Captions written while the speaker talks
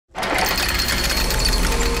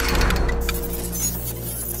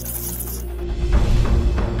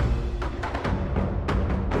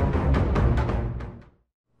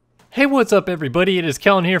Hey, what's up everybody? It is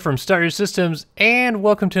Kellen here from Start Your Systems, and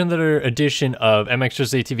welcome to another edition of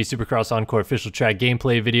MX's ATV Supercross Encore official track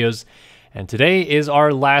gameplay videos. And today is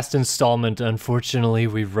our last installment. Unfortunately,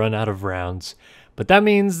 we've run out of rounds. But that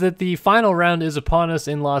means that the final round is upon us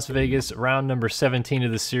in Las Vegas, round number 17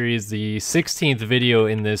 of the series, the 16th video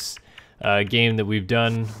in this game that we've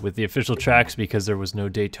done with the official tracks because there was no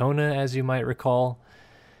Daytona, as you might recall.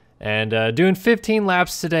 And doing 15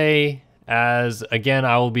 laps today, as again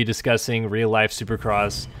I will be discussing real life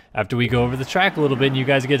Supercross after we go over the track a little bit and you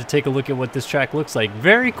guys get to take a look at what this track looks like.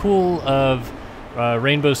 Very cool of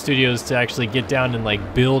Rainbow Studios to actually get down and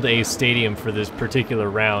like build a stadium for this particular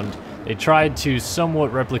round. They tried to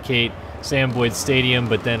somewhat replicate Sam Boyd Stadium,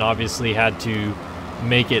 but then obviously had to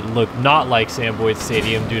make it look not like Sam Boyd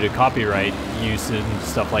Stadium due to copyright use and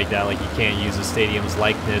stuff like that. Like you can't use a stadium's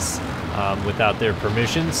likeness without their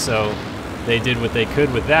permission, so they did what they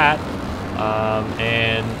could with that.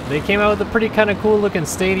 And they came out with a pretty kind of cool looking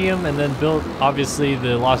stadium and then built obviously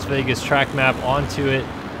the Las Vegas track map onto it,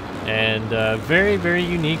 and very, very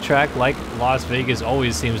unique track like Las Vegas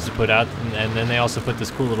always seems to put out. And then they also put this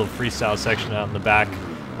cool little freestyle section out in the back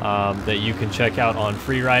that you can check out on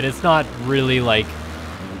Freeride. It's not really like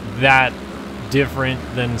that different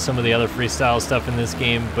than some of the other freestyle stuff in this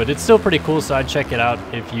game, but it's still pretty cool, so I'd check it out.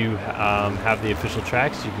 If you have the official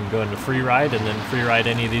tracks, you can go into Freeride and then freeride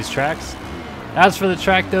any of these tracks. As for the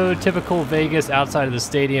track though, typical Vegas outside of the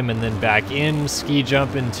stadium and then back in. Ski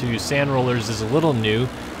jump into sand rollers is a little new,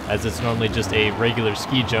 as it's normally just a regular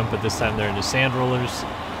ski jump, but this time they're into sand rollers.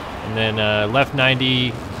 And then left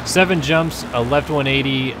 90, 7 jumps, a left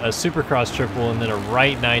 180, a Supercross triple, and then a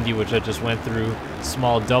right 90, which I just went through.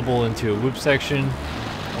 Small double into a whoop section,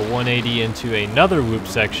 a 180 into another whoop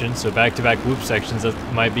section, so back-to-back whoop sections.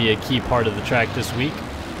 That might be a key part of the track this week.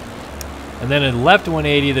 And then a left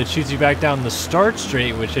 180 that shoots you back down the start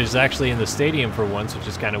straight, which is actually in the stadium for once, which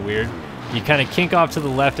is kind of weird. You kind of kink off to the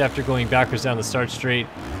left after going backwards down the start straight,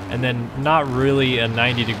 and then not really a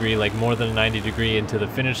 90 degree, like more than a 90 degree into the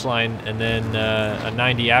finish line, and then a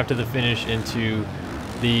 90 after the finish into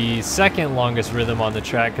the second longest rhythm on the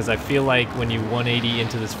track, because I feel like when you 180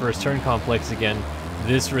 into this first turn complex again,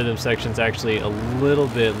 this rhythm section's actually a little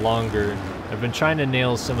bit longer. I've been trying to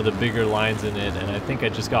nail some of the bigger lines in it, and I think I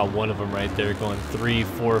just got one of them right there, going 3,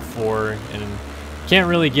 4, 4, and can't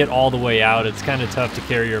really get all the way out. It's kind of tough to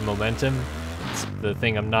carry your momentum. It's the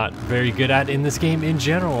thing I'm not very good at in this game in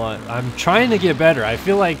general. I'm trying to get better. I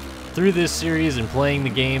feel like through this series and playing the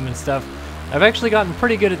game and stuff, I've actually gotten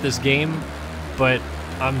pretty good at this game, but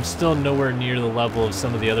I'm still nowhere near the level of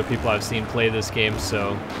some of the other people I've seen play this game,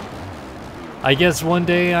 so I guess one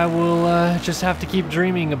day I will just have to keep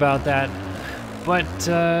dreaming about that. But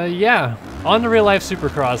yeah, on the real life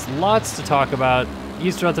Supercross, lots to talk about.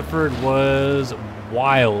 East Rutherford was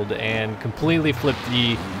wild and completely flipped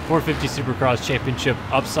the 450 Supercross Championship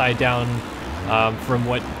upside down from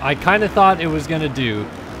what I kind of thought it was going to do.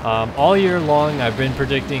 All year long, I've been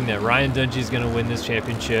predicting that Ryan Dungey is going to win this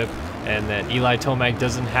championship and that Eli Tomac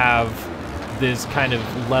doesn't have this kind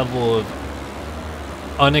of level of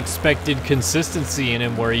unexpected consistency in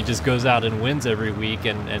him where he just goes out and wins every week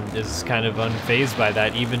and is kind of unfazed by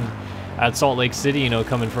that. Even at Salt Lake City, you know,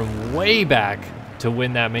 coming from way back to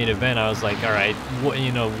win that main event, I was like, all right,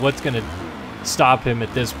 you know, what's going to stop him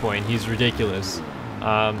at this point? He's ridiculous.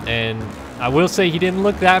 And I will say he didn't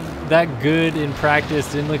look that good in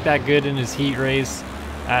practice, didn't look that good in his heat race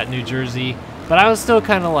at New Jersey. But I was still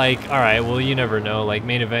kind of like, all right, well, you never know. Like,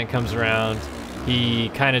 main event comes around, he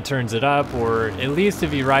kind of turns it up, or at least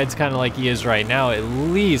if he rides kind of like he is right now, at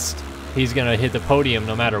least he's going to hit the podium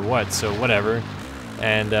no matter what, so whatever.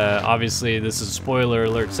 And obviously this is spoiler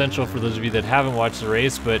alert central for those of you that haven't watched the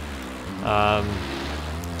race, but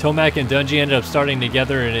Tomac and Dungey ended up starting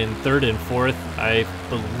together and in 3rd and 4th. I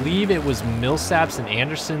believe it was Millsaps and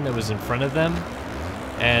Anderson that was in front of them,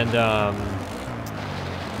 and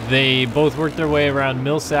they both worked their way around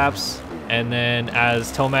Millsaps. And then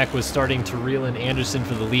as Tomac was starting to reel in Anderson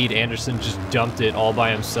for the lead, Anderson just dumped it all by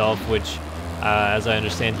himself, which, as I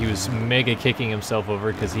understand, he was mega kicking himself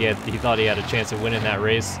over because he thought he had a chance at winning that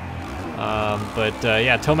race.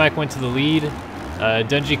 Yeah, Tomac went to the lead.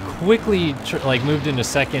 Dungey quickly moved into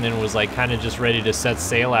 2nd and was like kind of just ready to set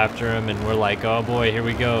sail after him, and we're like, oh boy, here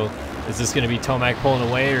we go. Is this going to be Tomac pulling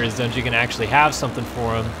away, or is Dungey going to actually have something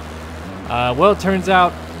for him? Well, it turns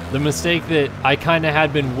out the mistake that I kind of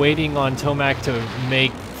had been waiting on Tomac to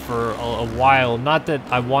make for a while, not that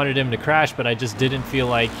I wanted him to crash, but I just didn't feel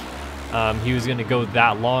like he was going to go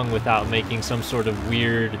that long without making some sort of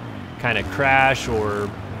weird kind of crash or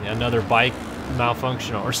another bike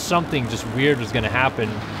malfunction or something just weird was going to happen.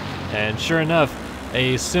 And sure enough,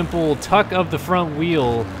 a simple tuck of the front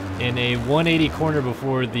wheel in a 180 corner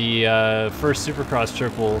before the first Supercross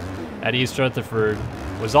triple at East Rutherford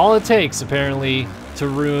was all it takes, apparently, to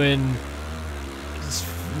ruin,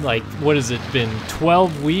 like, what has it been,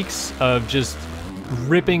 12 weeks of just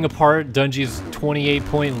ripping apart Dungey's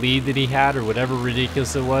 28-point lead that he had, or whatever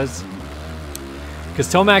ridiculous it was. Because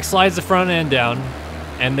Tomac slides the front end down,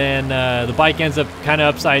 and then the bike ends up kind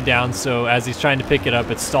of upside down, so as he's trying to pick it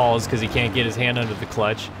up, it stalls because he can't get his hand under the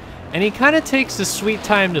clutch. And he kind of takes a sweet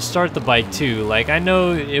time to start the bike too. Like, I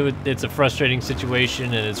know it's a frustrating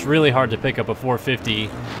situation and it's really hard to pick up a 450.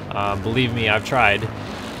 Believe me, I've tried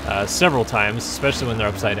several times, especially when they're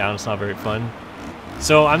upside down. It's not very fun.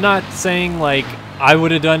 So I'm not saying like I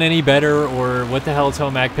would have done any better or what the hell,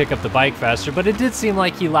 Tomac, pick up the bike faster, but it did seem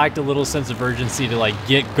like he lacked a little sense of urgency to like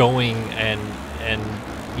get going and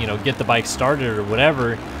you know, get the bike started or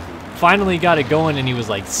whatever. Finally got it going, and he was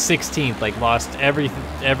like 16th, like lost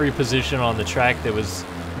every position on the track that was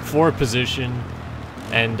for position.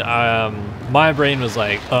 And my brain was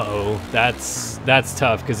like, uh-oh, that's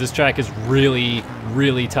tough, because this track is really,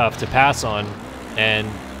 really tough to pass on. And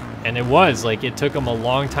it was like, it took him a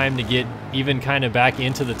long time to get even kind of back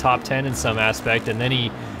into the top 10 in some aspect, and then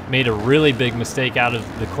he made a really big mistake out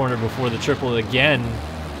of the corner before the triple again,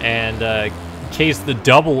 and cased the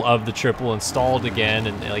double of the triple and stalled again.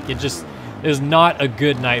 And like, it was not a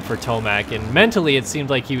good night for Tomac, and mentally it seemed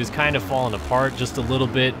like he was kind of falling apart just a little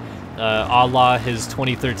bit, a la his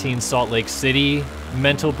 2013 Salt Lake City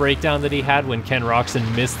mental breakdown that he had when Ken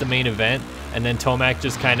Roxon missed the main event, and then Tomac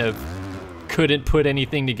just kind of couldn't put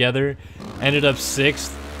anything together. Ended up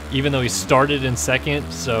 6th, even though he started in 2nd,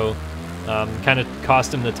 so kind of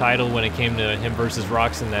cost him the title when it came to him versus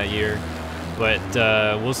Roxon that year.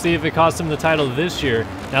 But we'll see if it costs him the title this year.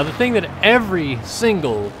 Now, the thing that every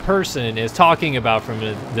single person is talking about from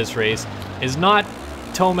this race is not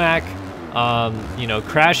Tomac, you know,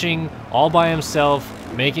 crashing all by himself,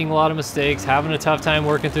 making a lot of mistakes, having a tough time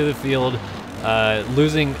working through the field,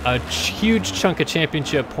 losing a huge chunk of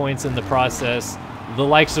championship points in the process, the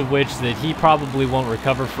likes of which that he probably won't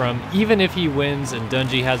recover from, even if he wins and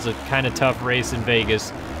Dungey has a kind of tough race in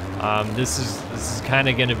Vegas. This is kind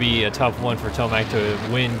of going to be a tough one for Tomac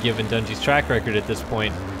to win, given Dungey's track record at this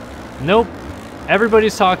point. Nope.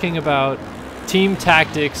 Everybody's talking about team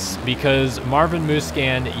tactics because Marvin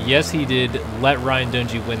Musquin, yes, he did let Ryan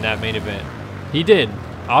Dungey win that main event. He did.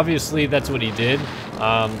 Obviously, that's what he did.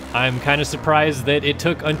 I'm kind of surprised that it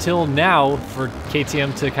took until now for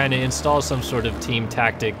KTM to kind of install some sort of team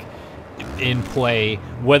tactic in play,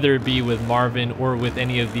 whether it be with Marvin or with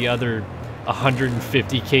any of the other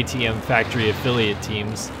 150 KTM factory affiliate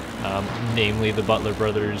teams, namely the Butler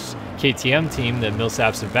Brothers KTM team that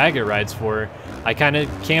Millsaps and Baggett rides for. I kind of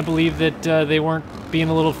can't believe that they weren't being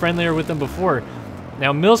a little friendlier with them before.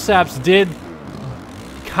 Now, Millsaps did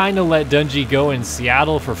kind of let Dungey go in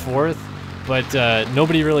Seattle for 4th, but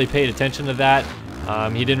nobody really paid attention to that.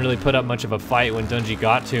 He didn't really put up much of a fight when Dungey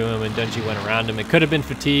got to him and Dungey went around him. It could have been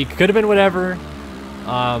fatigue, could have been whatever.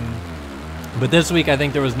 But this week, I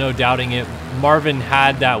think there was no doubting it. Marvin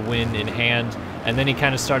had that win in hand, and then he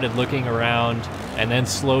kind of started looking around and then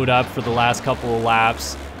slowed up for the last couple of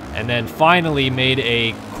laps, and then finally made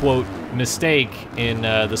a, quote, mistake in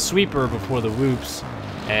the sweeper before the whoops,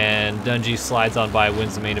 and Dungey slides on by,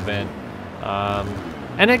 wins the main event.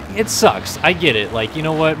 And it sucks. I get it. Like, you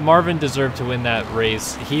know what? Marvin deserved to win that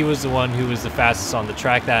race. He was the one who was the fastest on the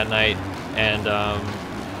track that night, and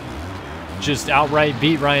just outright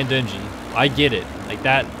beat Ryan Dungey. I get it. Like,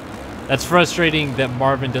 that's frustrating that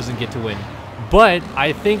Marvin doesn't get to win. But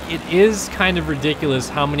I think it is kind of ridiculous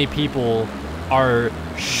how many people are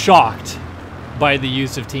shocked by the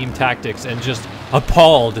use of team tactics and just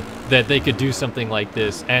appalled that they could do something like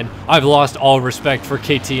this. And I've lost all respect for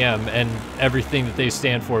KTM and everything that they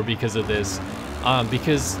stand for because of this.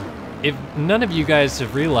 Because if none of you guys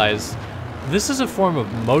have realized, this is a form of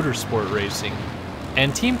motorsport racing.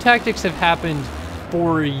 And team tactics have happened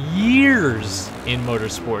for years in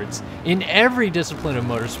motorsports, in every discipline of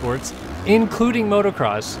motorsports, including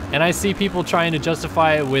motocross. And I see people trying to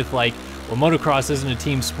justify it with like, well, motocross isn't a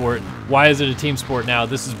team sport. Why is it a team sport now?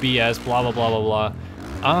 This is BS, blah, blah, blah, blah,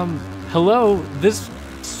 blah. Hello, this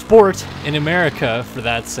sport in America, for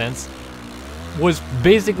that sense, was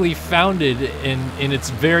basically founded in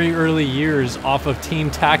its very early years off of team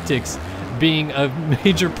tactics being a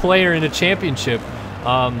major player in a championship.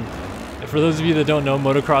 For those of you that don't know,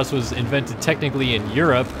 motocross was invented technically in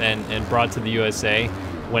Europe and brought to the USA.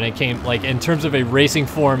 When it came, like, in terms of a racing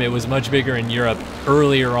form, it was much bigger in Europe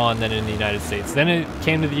earlier on than in the United States. Then it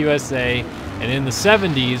came to the USA, And in the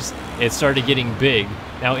 70s, it started getting big.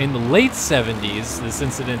 Now, in the late 70s, this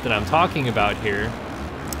incident that I'm talking about here,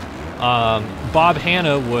 Bob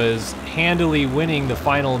Hanna was handily winning the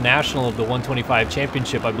final national of the 125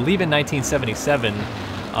 championship, I believe in 1977.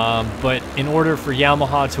 But in order for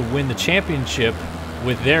Yamaha to win the championship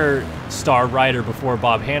with their star rider before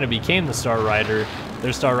Bob Hanna became the star rider,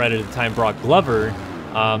 their star rider at the time, Brock Glover,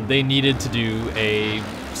 they needed to do a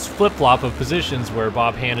flip-flop of positions where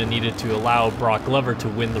Bob Hanna needed to allow Brock Glover to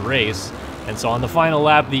win the race. And so on the final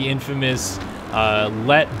lap, the infamous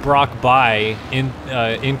let Brock by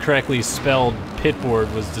incorrectly spelled pit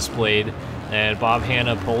board was displayed, and Bob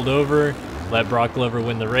Hanna pulled over, let Brock Glover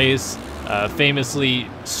win the race, famously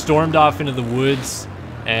stormed off into the woods,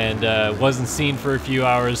 and wasn't seen for a few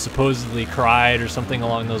hours, supposedly cried or something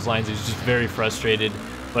along those lines. He was just very frustrated.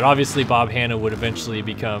 But obviously Bob Hanna would eventually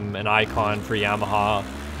become an icon for Yamaha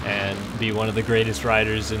and be one of the greatest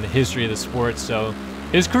riders in the history of the sport. So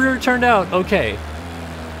his career turned out okay.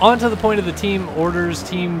 On to the point of the team orders,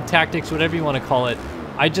 team tactics, whatever you want to call it.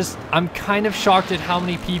 I'm kind of shocked at how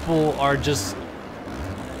many people are just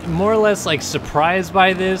more or less like surprised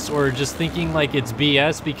by this, or just thinking like it's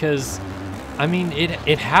BS, because I mean,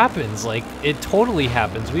 it happens. Like, it totally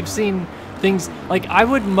happens. We've seen things like, I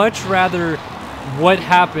would much rather what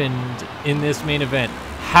happened in this main event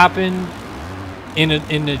happen in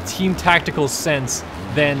a team tactical sense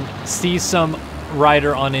than see some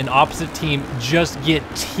rider on an opposite team just get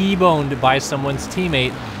T-boned by someone's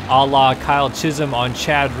teammate, a la Kyle Chisholm on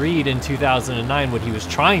Chad Reed in 2009. What he was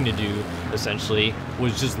trying to do, essentially,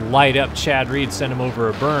 was just light up Chad Reed, send him over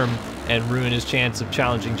a berm, and ruin his chance of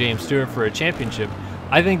challenging James Stewart for a championship.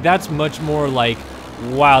 I think that's much more like,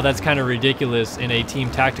 wow, that's kind of ridiculous in a team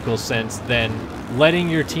tactical sense than letting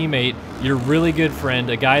your teammate, your really good friend,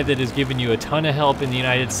 a guy that has given you a ton of help in the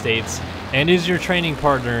United States and is your training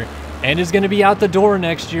partner and is going to be out the door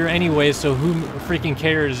next year anyway, so who freaking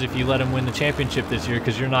cares if you let him win the championship this year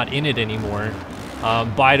because you're not in it anymore,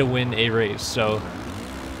 by to win a race. So,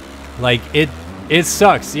 like, it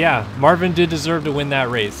sucks. Yeah, Marvin did deserve to win that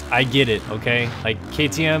race. I get it, okay? Like,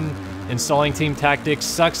 KTM installing team tactics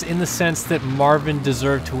sucks in the sense that Marvin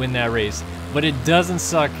deserved to win that race, but it doesn't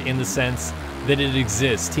suck in the sense that it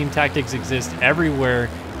exists. Team tactics exist everywhere.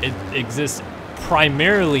 It exists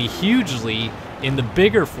primarily, hugely, in the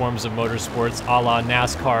bigger forms of motorsports, a la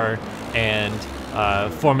NASCAR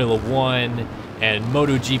and Formula One and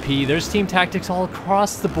MotoGP. There's team tactics all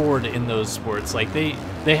across the board in those sports. Like,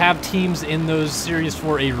 they have teams in those series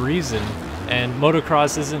for a reason, and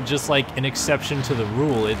motocross isn't just like an exception to the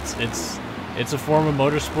rule. It's a form of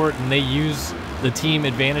motorsport, and they use the team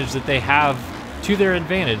advantage that they have to their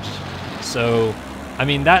advantage. So, I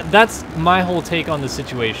mean, that's my whole take on the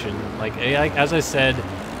situation. Like as I said,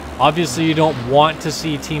 obviously you don't want to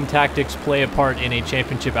see team tactics play a part in a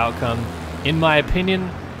championship outcome. In my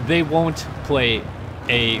opinion, they won't play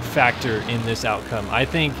a factor in this outcome. I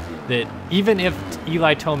think that even if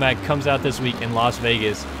Eli Tomac comes out this week in Las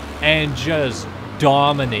Vegas and just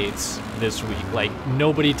dominates this week, like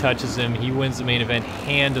nobody touches him, he wins the main event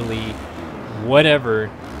handily,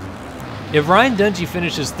 whatever. If Ryan Dungey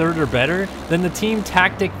finishes third or better, then the team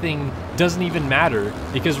tactic thing doesn't even matter,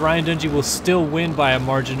 because Ryan Dungey will still win by a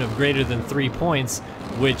margin of greater than 3 points,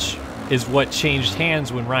 which is what changed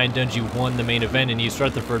hands when Ryan Dungey won the main event in East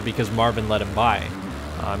Rutherford, because Marvin let him by.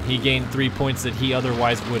 He gained 3 points that he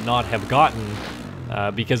otherwise would not have gotten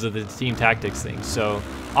because of the team tactics thing. So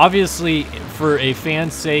obviously, for a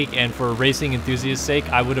fan's sake and for a racing enthusiast's sake,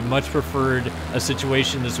 I would have much preferred a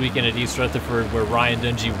situation this weekend at East Rutherford where Ryan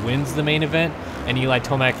Dungey wins the main event and Eli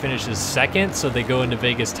Tomac finishes second, so they go into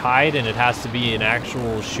Vegas tied, and it has to be an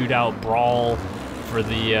actual shootout brawl for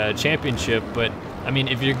the championship. But I mean,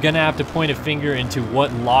 if you're gonna have to point a finger into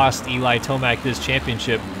what lost Eli Tomac this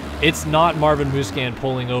championship, it's not Marvin Musquin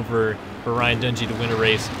pulling over for Ryan Dungey to win a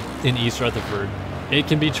race in East Rutherford. It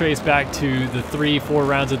can be traced back to the 3-4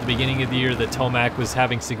 rounds at the beginning of the year that Tomac was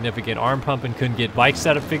having significant arm pump and couldn't get bike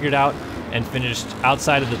setup figured out, and finished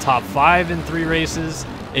outside of the top 5 in 3 races.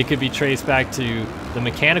 It could be traced back to the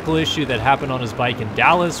mechanical issue that happened on his bike in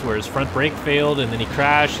Dallas, where his front brake failed and then he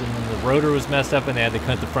crashed and then the rotor was messed up and they had to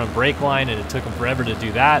cut the front brake line, and it took him forever to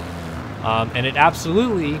do that. And it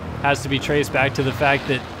absolutely has to be traced back to the fact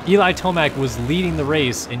that Eli Tomac was leading the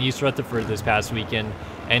race in East Rutherford this past weekend,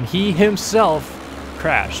 and he himself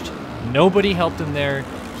crashed. Nobody helped him there.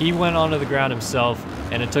 He went onto the ground himself,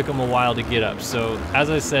 and it took him a while to get up. So, as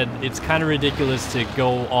I said, it's kind of ridiculous to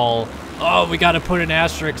go all, oh, we got to put an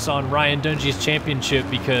asterisk on Ryan Dungey's championship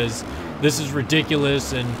because this is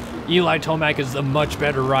ridiculous, and Eli Tomac is a much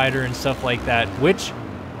better rider and stuff like that, which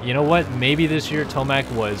you know what? Maybe this year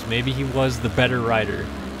Tomac was. Maybe he was the better rider.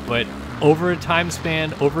 But over a time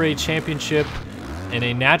span, over a championship, in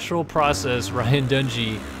a natural process, Ryan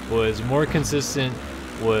Dungey was more consistent,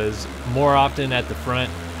 was more often at the front,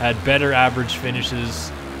 had better average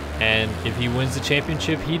finishes, and if he wins the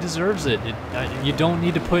championship, he deserves it. You don't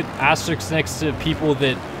need to put asterisks next to people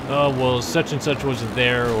that, oh, well, such and such wasn't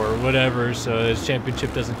there or whatever, so his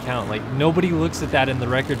championship doesn't count. Like, nobody looks at that in the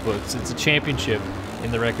record books. It's a championship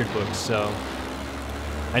in the record books. So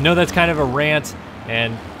I know that's kind of a rant,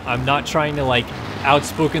 and I'm not trying to like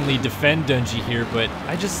outspokenly defend Dungey here, but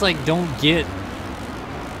I just like don't get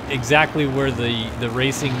exactly where the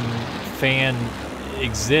racing fan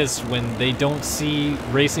exists when they don't see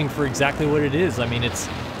racing for exactly what it is. I mean,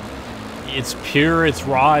 it's pure, it's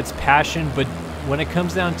raw, it's passion, but when it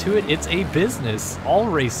comes down to it, it's a business. All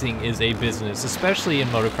racing is a business, especially in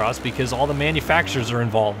motocross, because all the manufacturers are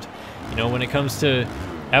involved. You know, when it comes to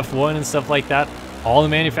F1 and stuff like that, all the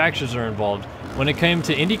manufacturers are involved. When it came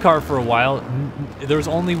to IndyCar for a while, there was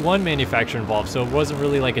only one manufacturer involved, so it wasn't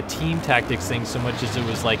really like a team tactics thing so much as it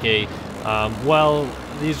was like a, well,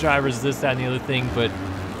 these drivers, this, that, and the other thing. But,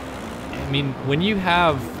 I mean, when you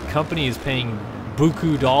have companies paying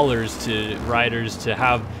buku dollars to riders to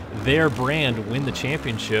have their brand win the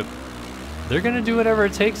championship, they're going to do whatever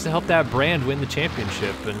it takes to help that brand win the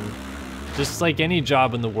championship. And just like any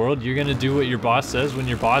job in the world, you're going to do what your boss says when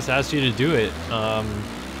your boss asks you to do it.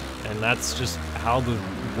 And that's just how the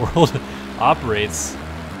world operates.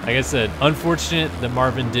 Like I said, unfortunate that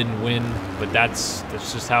Marvin didn't win, but that's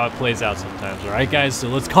just how it plays out sometimes. All right, guys, so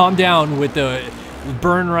let's calm down with the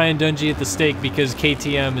burn Ryan Dungey at the stake because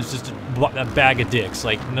KTM is just a bag of dicks.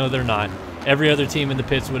 Like, no, they're not. Every other team in the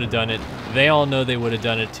pits would have done it. They all know they would have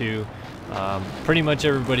done it too. Pretty much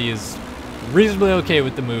everybody is reasonably okay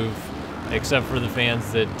with the move, except for the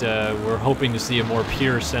fans that were hoping to see a more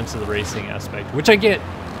pure sense of the racing aspect, which I get.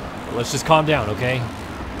 Let's just calm down, okay?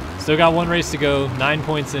 Still got one race to go, 9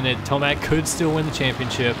 points in it. Tomac could still win the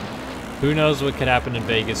championship. Who knows what could happen in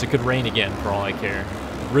Vegas? It could rain again for all I care.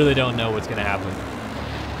 Really don't know what's going to happen.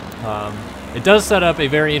 It does set up a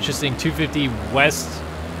very interesting 250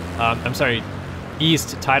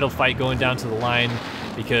 East title fight going down to the line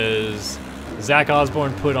because Zach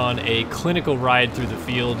Osborne put on a clinical ride through the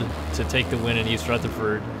field to take the win in East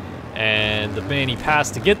Rutherford. And the man he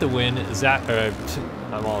passed to get the win,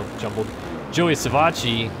 I'm all jumbled, Joey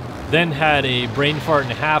Savacci, then had a brain fart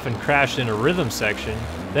and a half and crashed in a rhythm section,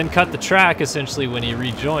 then cut the track essentially when he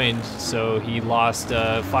rejoined, so he lost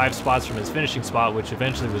 5 spots from his finishing spot, which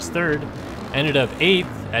eventually was 3rd, ended up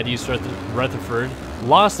 8th at East Rutherford,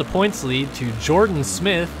 lost the points lead to Jordan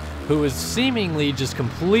Smith, who was seemingly just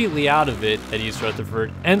completely out of it at East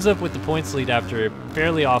Rutherford, ends up with the points lead after a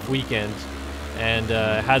fairly off weekend, and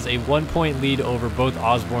has a 1-point lead over both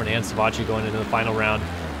Osborne and Savacci going into the final round,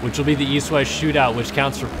 which will be the East-West shootout, which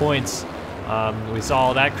counts for points. We saw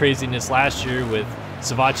all that craziness last year with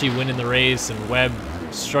Savacci winning the race and Webb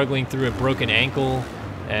struggling through a broken ankle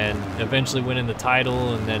and eventually winning the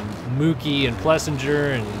title, and then Mookie and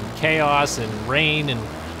Plessinger and chaos and rain, and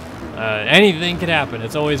anything could happen.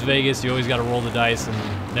 It's always Vegas. You always got to roll the dice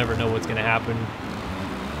and never know what's going to happen.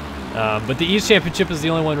 But the East Championship is the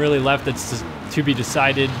only one really left that's to be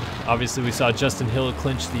decided. Obviously, we saw Justin Hill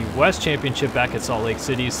clinch the West Championship back at Salt Lake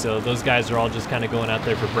City, so those guys are all just kind of going out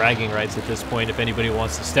there for bragging rights at this point. If anybody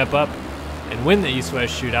wants to step up and win the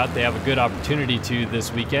East-West shootout, they have a good opportunity to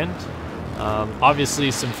this weekend. Obviously,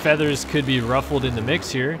 some feathers could be ruffled in the mix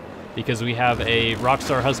here because we have a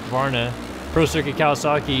Rockstar Husqvarna, Pro Circuit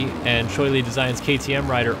Kawasaki, and Choi Lee Designs KTM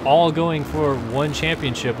rider all going for one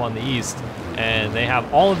championship on the East, and they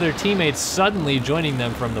have all of their teammates suddenly joining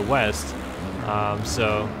them from the West.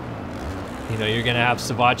 So, you know, you're going to have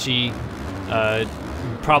Savacci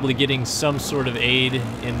probably getting some sort of aid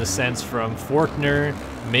in the sense from Faulkner.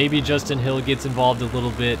 Maybe Justin Hill gets involved a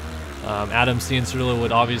little bit. Adam Cianciarulo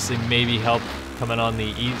would obviously maybe help coming on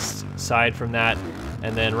the east side from that.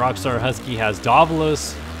 And then Rockstar Husky has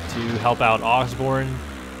Davalos to help out Osborne.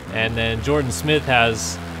 And then Jordan Smith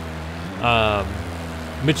has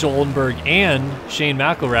Mitchell Oldenburg and Shane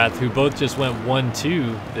McElrath, who both just went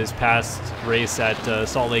 1-2 this past race at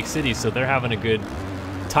Salt Lake City. So they're having a good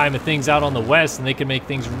time of things out on the West, and they can make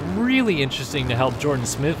things really interesting to help Jordan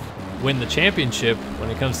Smith win the championship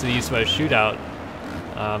when it comes to the East-West shootout.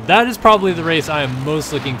 That is probably the race I am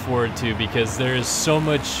most looking forward to because there is so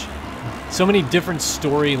many different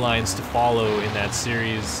storylines to follow in that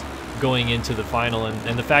series going into the final,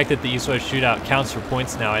 and the fact that the East-West shootout counts for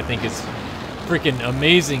points now, I think is freaking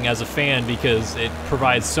amazing as a fan because it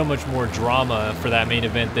provides so much more drama for that main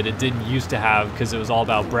event that it didn't used to have because it was all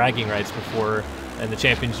about bragging rights before. and the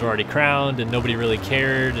champions were already crowned and nobody really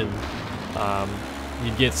cared, and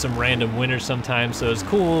you'd get some random winners sometimes, so it was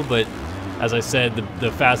cool, but as I said,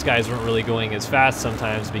 the fast guys weren't really going as fast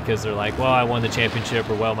sometimes because they're like, well, I won the championship,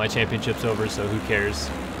 or well, my championship's over, so who cares?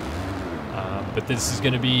 But this is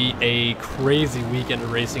going to be a crazy weekend of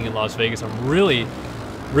racing in Las Vegas. I'm really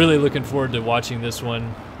looking forward to watching this one.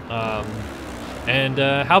 How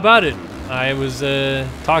about it? I was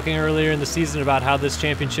talking earlier in the season about how this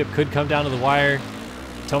championship could come down to the wire.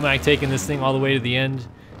 Tomac taking this thing all the way to the end.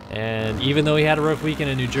 And even though he had a rough weekend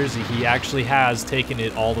in New Jersey, he actually has taken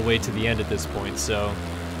it all the way to the end at this point. So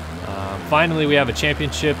finally we have a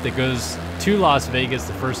championship that goes to Las Vegas,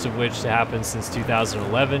 the first of which to happen since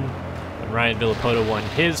 2011. Ryan Villapoto won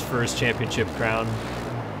his first championship crown.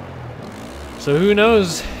 So who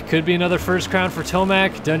knows? Could be another first crown for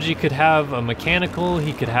Tomac. Dungey could have a mechanical,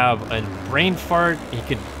 he could have a brain fart, he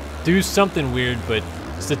could do something weird, but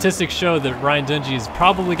statistics show that Ryan Dungey is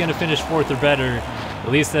probably going to finish 4th or better. At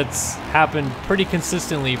least that's happened pretty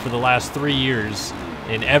consistently for the last 3 years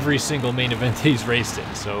in every single main event that he's raced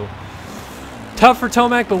in. So tough for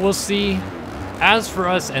Tomac, but we'll see. As for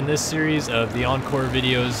us and this series of the Encore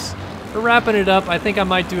videos, we're wrapping it up. I think I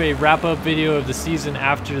might do a wrap-up video of the season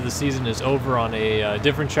after the season is over on a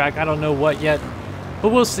different track. I don't know what yet, but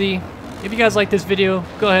we'll see. If you guys like this video,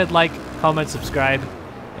 go ahead, like, comment, subscribe,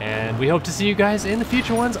 and we hope to see you guys in the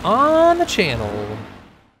future ones on the channel.